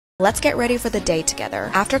Let's get ready for the day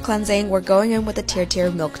together. After cleansing, we're going in with the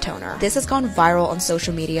TIRTIR Milk Toner. This has gone viral on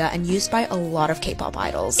social media and used by a lot of K-pop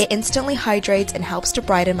idols. It instantly hydrates and helps to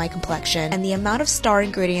brighten my complexion, and the amount of star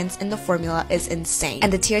ingredients in the formula is insane.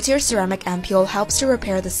 And the TIRTIR Ceramic Ampoule helps to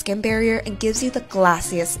repair the skin barrier and gives you the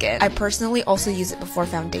glassiest skin. I personally also use it before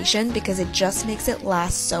foundation because it just makes it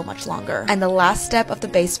last so much longer. And the last step of the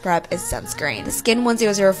base prep is sunscreen. The Skin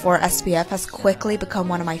 1004 SPF has quickly become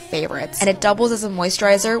one of my favorites, and it doubles as a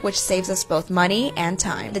moisturizer, which saves us both money and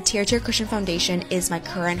time. The TIRTIR Cushion Foundation is my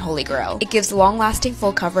current holy grail. It gives long-lasting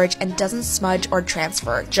full coverage and doesn't smudge or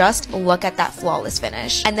transfer. Just look at that flawless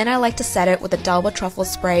finish. And then I like to set it with a Double Truffle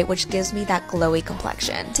Spray, which gives me that glowy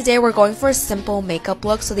complexion. Today we're going for a simple makeup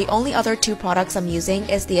look, so the only other two products I'm using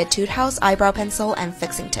is the ETUDE House Eyebrow Pencil and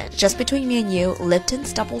Fixing Tint. Just between me and you, lip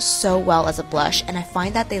tints double so well as a blush, and I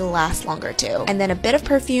find that they last longer too. And then a bit of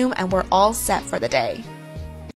perfume and we're all set for the day.